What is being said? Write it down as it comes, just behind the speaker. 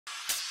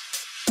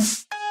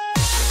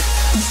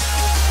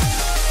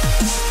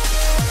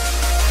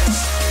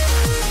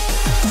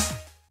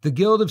The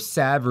Guild of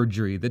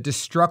Savagery, the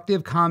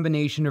destructive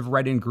combination of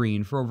red and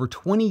green. For over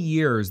 20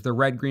 years, the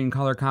red-green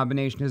color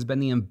combination has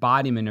been the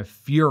embodiment of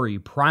fury,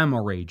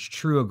 primal rage,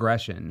 true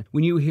aggression.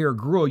 When you hear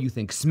Gruul, you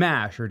think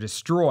smash or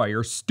destroy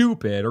or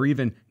stupid or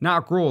even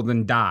not Gruul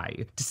then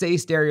die. To say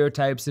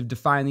stereotypes have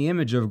defined the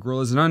image of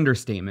Gruul is an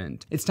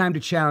understatement. It's time to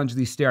challenge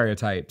these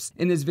stereotypes.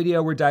 In this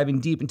video, we're diving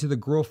deep into the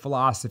Gruul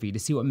philosophy to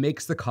see what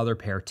makes the color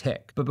pair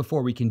tick. But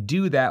before we can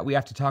do that, we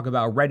have to talk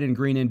about red and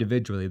green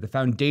individually, the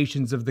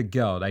foundations of the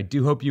guild. I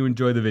do hope you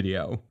enjoy the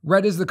video.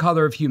 Red is the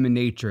color of human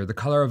nature, the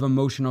color of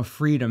emotional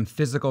freedom,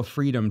 physical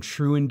freedom,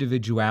 true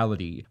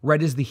individuality.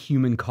 Red is the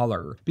human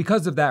color.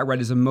 Because of that,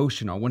 red is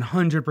emotional,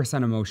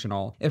 100%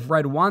 emotional. If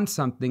red wants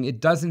something,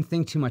 it doesn't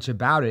think too much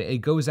about it. It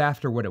goes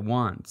after what it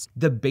wants.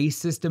 The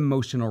basest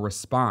emotional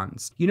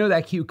response. You know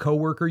that cute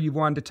coworker you've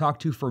wanted to talk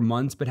to for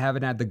months but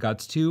haven't had the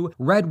guts to?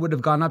 Red would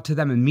have gone up to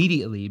them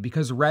immediately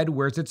because red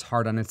wears its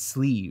heart on its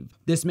sleeve.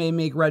 This may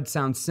make red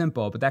sound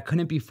simple, but that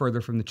couldn't be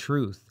further from the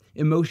truth.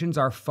 Emotions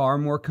are far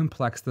more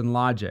complex than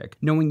logic.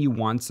 Knowing you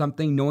want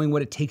something, knowing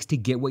what it takes to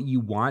get what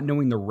you want,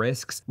 knowing the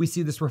risks. We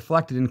see this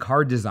reflected in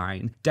card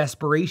design.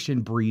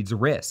 Desperation breeds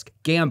risk.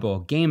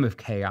 Gamble, game of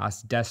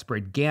chaos,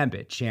 desperate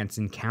gambit, chance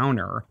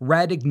encounter.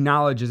 Red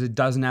acknowledges it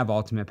doesn't have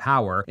ultimate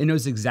power. It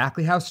knows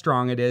exactly how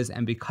strong it is,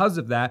 and because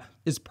of that,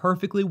 is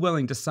perfectly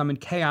willing to summon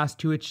chaos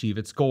to achieve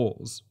its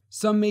goals.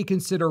 Some may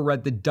consider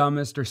red the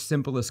dumbest or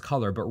simplest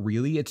color, but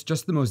really, it's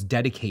just the most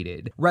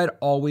dedicated. Red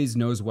always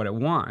knows what it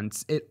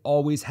wants. It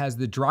always has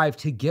the drive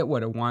to get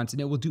what it wants,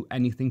 and it will do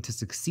anything to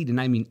succeed, and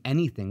I mean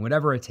anything,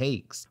 whatever it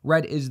takes.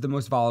 Red is the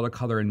most volatile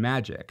color in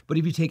Magic. But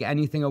if you take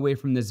anything away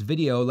from this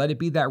video, let it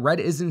be that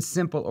red isn't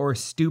simple or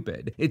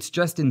stupid. It's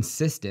just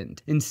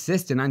insistent.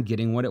 Insistent on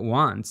getting what it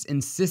wants.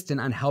 Insistent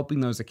on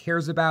helping those it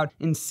cares about.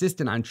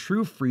 Insistent on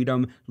true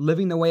freedom,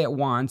 living the way it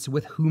wants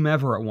with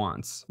whomever it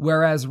wants.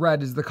 Whereas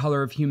red is the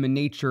color of human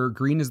nature,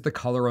 green is the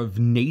color of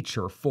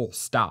nature, full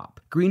stop.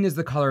 Green is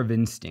the color of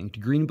instinct.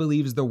 Green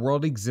believes the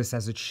world exists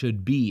as it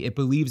should be. It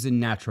believes in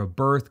natural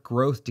birth,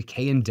 growth,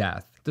 decay, and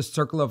death. The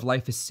circle of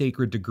life is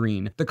sacred to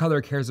green. The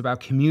color cares about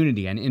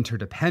community and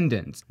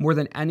interdependence. More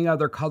than any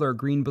other color,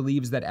 green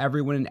believes that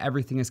everyone and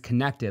everything is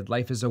connected.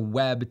 Life is a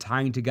web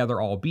tying together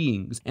all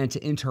beings. And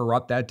to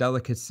interrupt that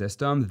delicate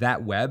system,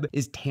 that web,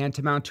 is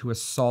tantamount to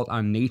assault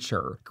on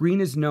nature. Green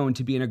is known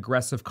to be an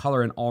aggressive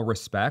color in all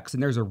respects,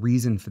 and there's a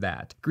reason for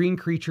that. Green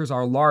creatures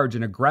are large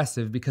and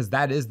aggressive because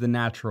that is the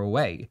natural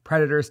way.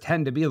 Predators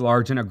tend to be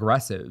large and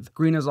aggressive.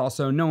 Green is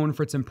also known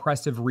for its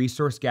impressive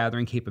resource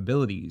gathering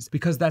capabilities,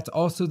 because that's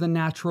also the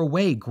natural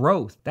way,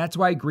 growth. That's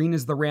why green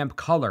is the ramp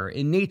color.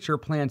 In nature,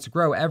 plants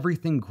grow,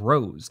 everything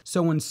grows.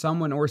 So when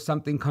someone or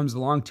something comes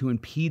along to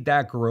impede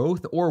that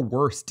growth, or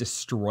worse,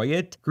 destroy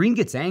it, green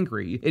gets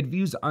angry. It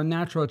views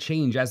unnatural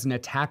change as an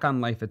attack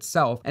on life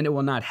itself, and it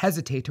will not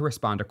hesitate to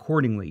respond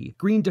accordingly.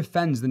 Green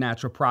defends the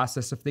natural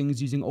process of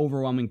things using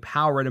overwhelming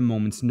power at a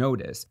moment's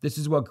notice. This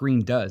is what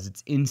green does.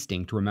 It's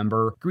instinct,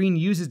 remember? Green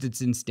uses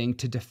its instinct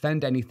to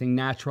defend anything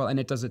natural,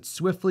 and it does it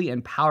swiftly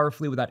and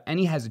powerfully without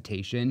any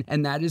hesitation,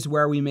 and that is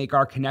where we make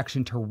our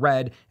connection to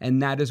red,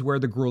 and that is where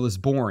the Gruul is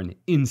born,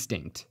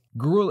 instinct.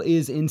 Gruul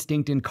is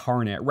instinct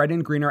incarnate. Red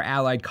and green are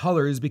allied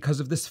colors because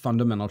of this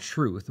fundamental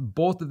truth.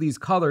 Both of these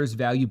colors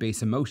value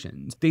base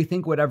emotions. They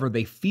think whatever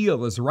they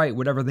feel is right,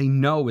 whatever they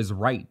know is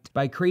right.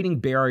 By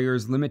creating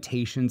barriers,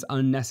 limitations,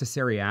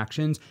 unnecessary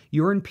actions,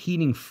 you're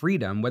impeding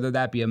freedom, whether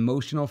that be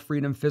emotional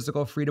freedom,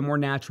 physical freedom, or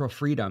natural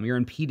freedom. You're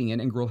impeding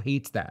it, and Gruul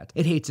hates that.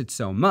 It hates it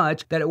so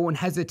much that it won't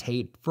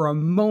hesitate for a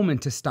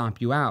moment to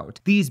stomp you out.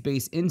 These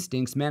base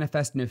instincts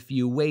manifest in a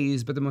few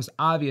ways, but the most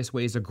obvious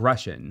way is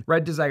aggression.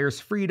 Red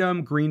desires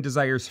freedom, green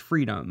desires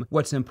freedom.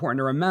 What's important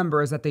to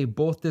remember is that they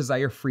both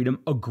desire freedom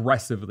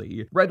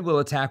aggressively. Red will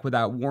attack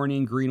without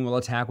warning, green will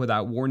attack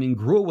without warning,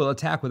 Gruul will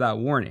attack without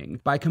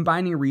warning. By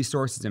combining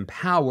resources and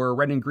power,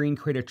 red and green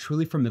create a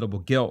truly formidable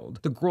guild.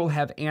 The Gruul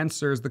have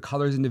answers the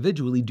colors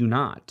individually do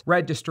not.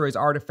 Red destroys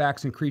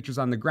artifacts and creatures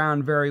on the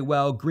ground very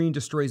well, green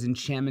destroys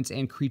enchantments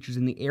and creatures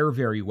in the air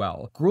very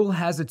well. Gruul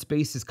has its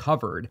bases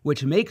covered,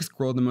 which makes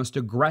Gruul the most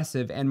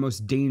aggressive and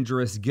most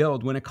dangerous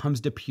guild when it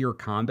comes to pure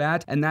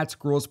combat, and that's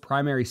Gruul's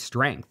primary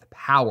strength.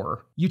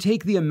 Power. You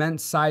take the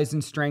immense size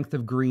and strength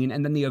of green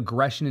and then the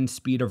aggression and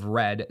speed of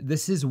red.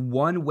 This is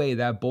one way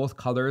that both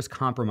colors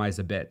compromise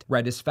a bit.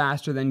 Red is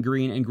faster than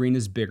green and green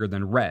is bigger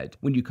than red.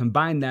 When you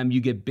combine them,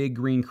 you get big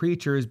green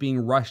creatures being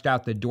rushed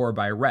out the door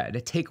by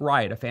red. Take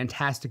Riot, a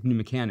fantastic new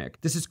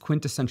mechanic. This is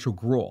quintessential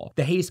Gruul.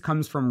 The haste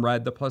comes from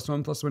red, the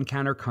 +1/+1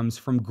 counter comes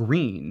from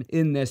green.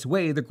 In this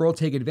way, the Gruul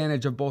take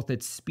advantage of both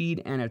its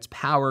speed and its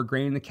power,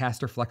 granting the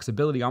caster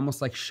flexibility,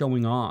 almost like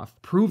showing off,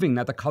 proving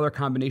that the color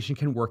combination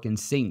can work in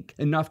sync,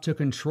 enough to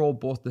control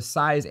both the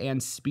size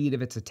and speed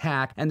of its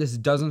attack, and this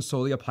doesn't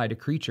solely apply to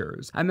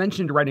creatures. I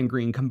mentioned red and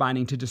green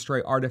combining to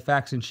destroy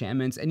artifacts,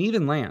 enchantments, and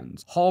even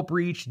lands. Hull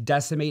Breach,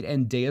 Decimate,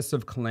 and Deus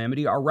of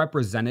Calamity are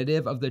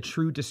representative of the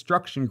true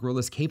destruction Gruul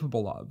is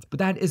capable of. But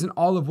that isn't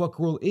all of what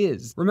Gruul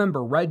is.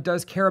 Remember, red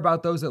does care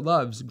about those it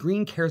loves,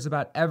 green cares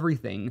about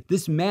everything.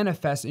 This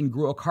manifests in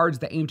Gruul cards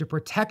that aim to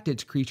protect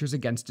its creatures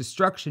against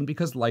destruction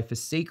because life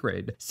is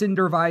sacred.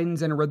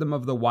 Cindervines and Rhythm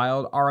of the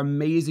Wild are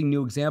amazing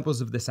new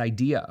examples of this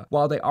idea.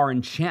 While they are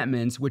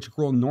enchantments, which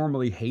Gruul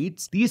normally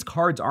hates, these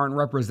cards aren't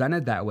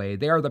represented that way.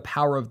 They are the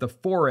power of the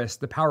forest,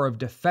 the power of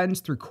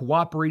defense through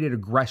cooperated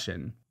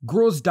aggression.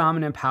 Gruul's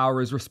dominant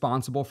power is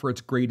responsible for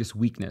its greatest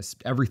weakness,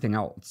 everything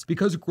else.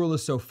 Because Gruul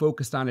is so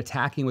focused on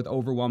attacking with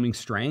overwhelming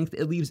strength,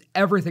 it leaves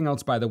everything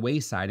else by the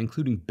wayside,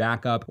 including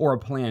backup or a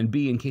plan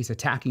B in case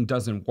attacking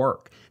doesn't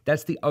work.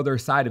 That's the other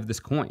side of this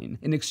coin.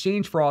 In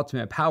exchange for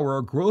ultimate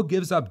power, Gruul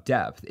gives up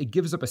depth. It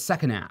gives up a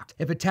second act.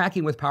 If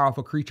attacking with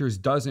powerful creatures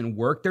doesn't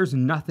work, there's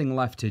nothing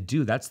left to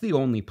do. That's the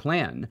only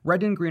plan.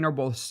 Red and green are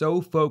both so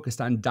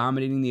focused on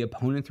dominating the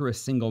opponent through a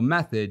single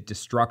method,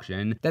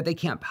 destruction, that they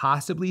can't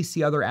possibly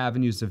see other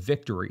avenues of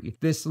victory.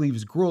 This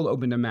leaves Gruul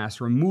open to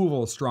mass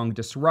removal, strong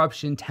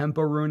disruption,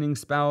 tempo ruining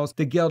spells.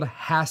 The guild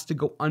has to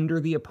go under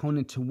the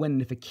opponent to win,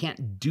 and if it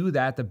can't do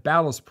that, the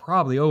battle's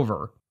probably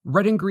over.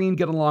 Red and green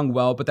get along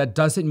well, but that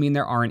doesn't mean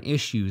there aren't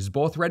issues.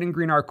 Both red and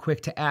green are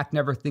quick to act,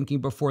 never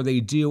thinking before they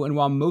do, and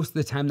while most of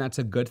the time that's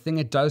a good thing,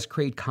 it does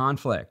create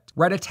conflict.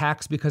 Red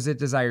attacks because it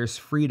desires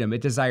freedom.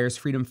 It desires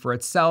freedom for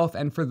itself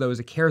and for those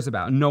it cares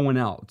about, no one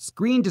else.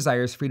 Green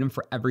desires freedom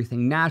for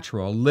everything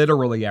natural,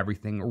 literally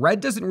everything.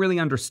 Red doesn't really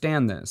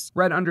understand this.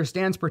 Red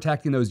understands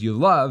protecting those you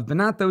love, but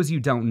not those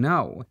you don't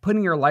know.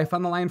 Putting your life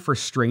on the line for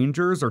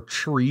strangers or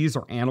trees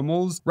or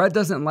animals. Red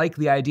doesn't like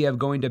the idea of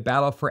going to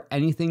battle for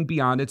anything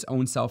beyond its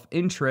own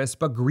self-interest,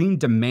 but green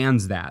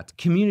demands that.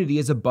 Community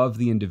is above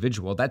the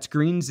individual. That's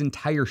green's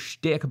entire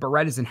shtick, but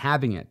red isn't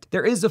having it.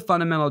 There is a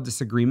fundamental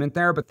disagreement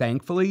there, but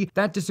thankfully,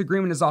 that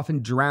disagreement is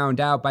often drowned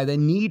out by the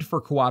need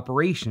for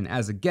cooperation,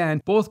 as again,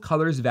 both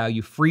colors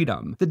value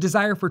freedom. The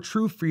desire for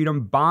true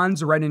freedom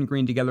bonds red and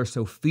green together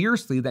so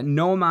fiercely that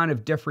no amount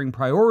of differing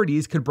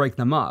priorities could break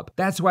them up.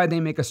 That's why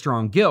they make a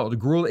strong guild.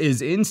 Gruul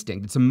is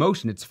instinct, it's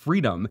emotion, it's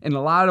freedom. In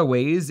a lot of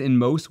ways, in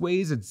most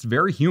ways, it's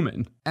very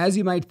human. As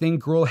you might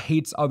think, Gruul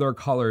hates other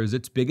colors.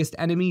 Its biggest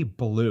enemy,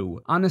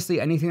 blue.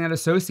 Honestly, anything that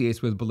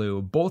associates with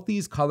blue. Both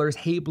these colors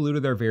hate blue to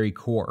their very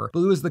core.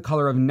 Blue is the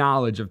color of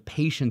knowledge, of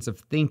patience, of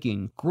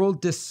thinking. Gruul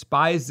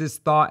despises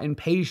thought and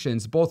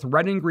patience. Both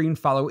red and green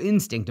follow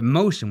instinct,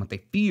 emotion, what they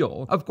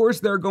feel. Of course,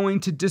 they're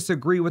going to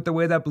disagree with the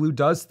way that blue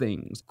does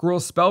things.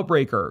 Gruul's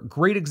Spellbreaker,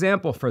 great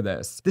example for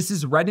this. This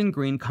is red and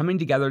green coming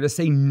together to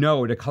say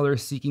no to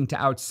colors seeking to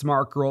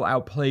outsmart Gruul,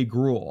 outplay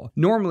Gruul.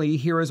 Normally,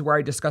 here is where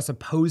I discuss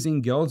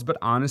opposing guilds, but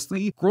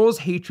honestly, Gruul's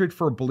hatred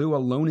for blue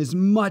alone is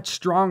much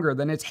stronger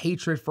than its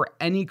hatred for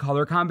any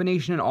color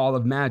combination in all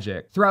of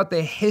Magic. Throughout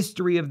the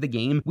history of the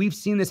game, we've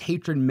seen this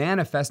hatred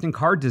manifest in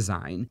card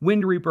design.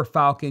 Wind Reaper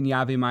Falcon,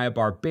 Yavimaya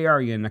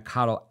Barbarian,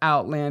 Nakatl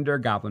Outlander,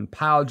 Goblin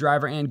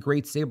Piledriver, and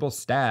Great Sable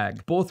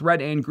Stag. Both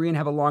red and green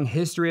have a long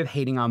history of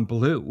hating on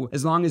blue.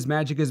 As long as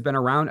Magic has been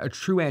around, a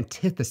true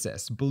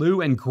antithesis,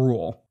 blue and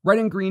Gruul. Red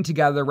and green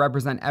together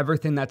represent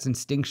everything that's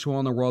instinctual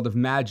in the world of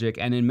Magic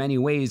and in many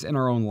ways in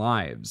our own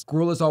lives.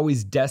 Gruul is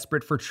always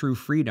desperate for true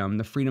freedom,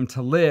 the freedom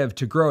to live,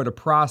 to grow, to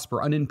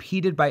prosper,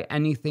 unimpeded by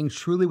anything,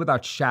 truly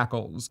without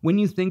shackles. When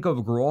you think of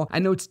Gruul, I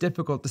know it's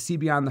difficult to see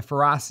beyond the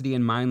ferocity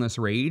and mindless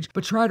rage,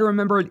 but try to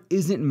remember it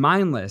isn't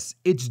mindless.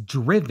 It's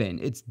driven,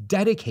 it's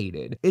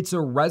dedicated. It's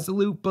a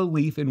resolute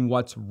belief in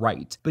what's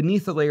right.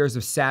 Beneath the layers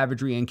of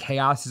savagery and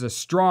chaos is a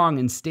strong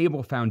and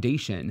stable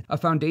foundation, a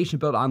foundation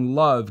built on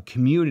love,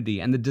 community,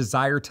 and the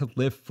desire to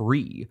live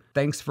free.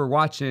 Thanks for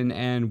watching,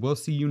 and we'll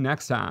see you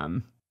next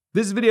time.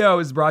 This video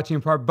is brought to you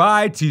in part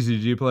by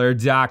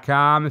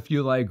TCGplayer.com. If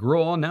you like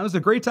Gruul, now is a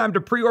great time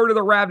to pre-order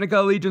the Ravnica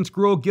Allegiance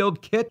Gruul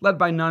Guild Kit, led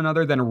by none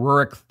other than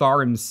Rurik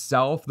Thar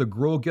himself. The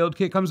Gruul Guild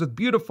Kit comes with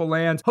beautiful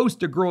lands,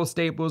 host of Gruul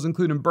staples,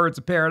 including Birds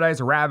of Paradise,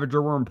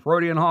 Ravager Worm,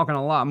 Protean Hawk, and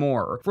a lot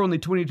more. For only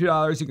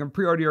 $22, you can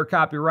pre-order your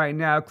copy right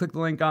now. Click the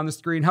link on the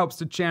screen, helps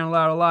the channel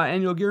out a lot,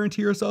 and you'll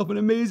guarantee yourself an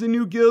amazing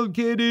new Guild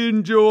Kit.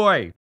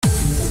 Enjoy!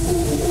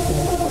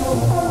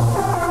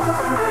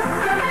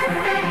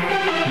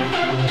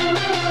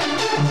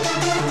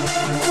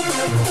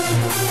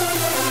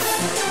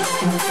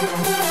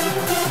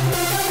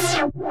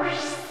 Wow.